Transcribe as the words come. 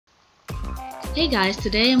Hey guys,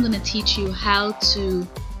 today I'm going to teach you how to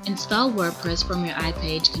install WordPress from your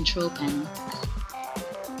iPage control panel.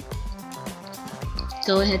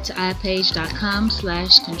 Go ahead to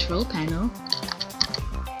iPage.com/control panel.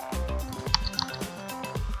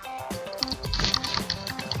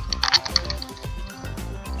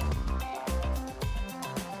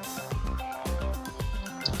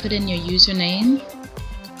 Put in your username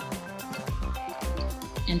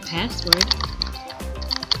and password.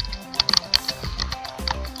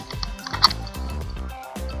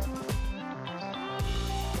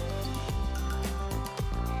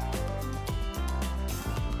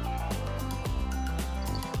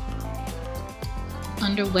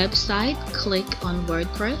 Under website, click on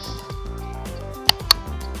WordPress.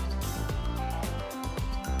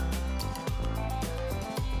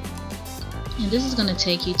 And this is going to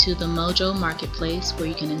take you to the Mojo Marketplace where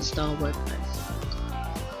you can install WordPress.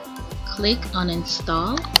 Click on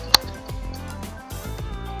Install.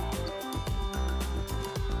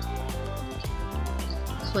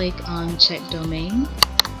 Click on Check Domain.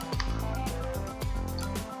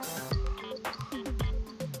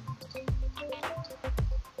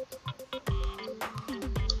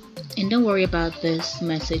 And don't worry about this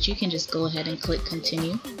message, you can just go ahead and click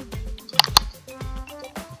Continue.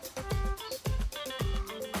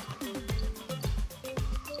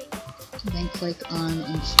 And then click on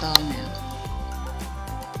Install Now.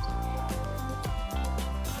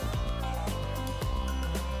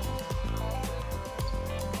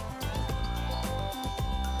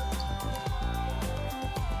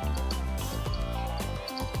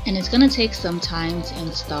 And it's going to take some time to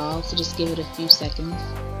install, so just give it a few seconds.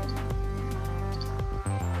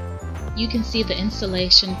 You can see the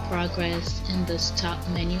installation progress in this top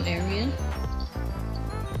menu area.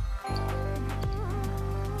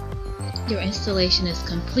 Your installation is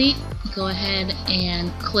complete. Go ahead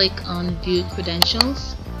and click on View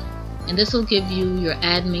Credentials, and this will give you your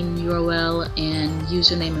admin URL and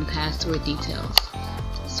username and password details.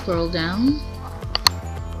 Scroll down,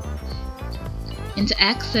 and to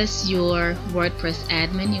access your WordPress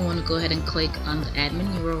admin, you want to go ahead and click on the admin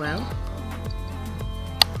URL.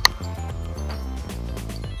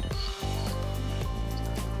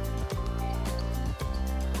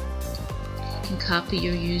 You can copy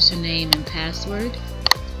your username and password.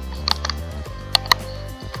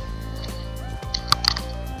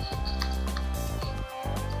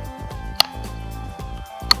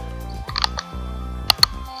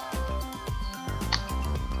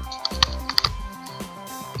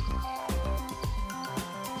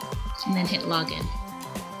 And then hit login.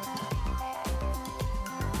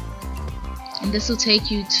 And this will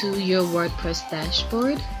take you to your WordPress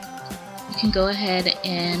dashboard. You can go ahead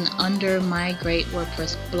and under Migrate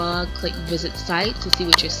WordPress blog, click Visit Site to see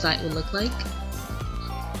what your site will look like.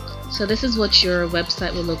 So this is what your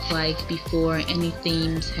website will look like before any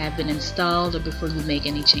themes have been installed or before you make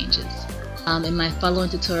any changes. In my following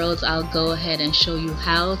tutorials, I'll go ahead and show you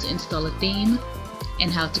how to install a theme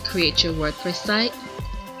and how to create your WordPress site.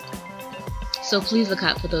 So please look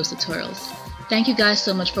out for those tutorials. Thank you guys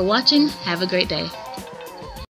so much for watching. Have a great day.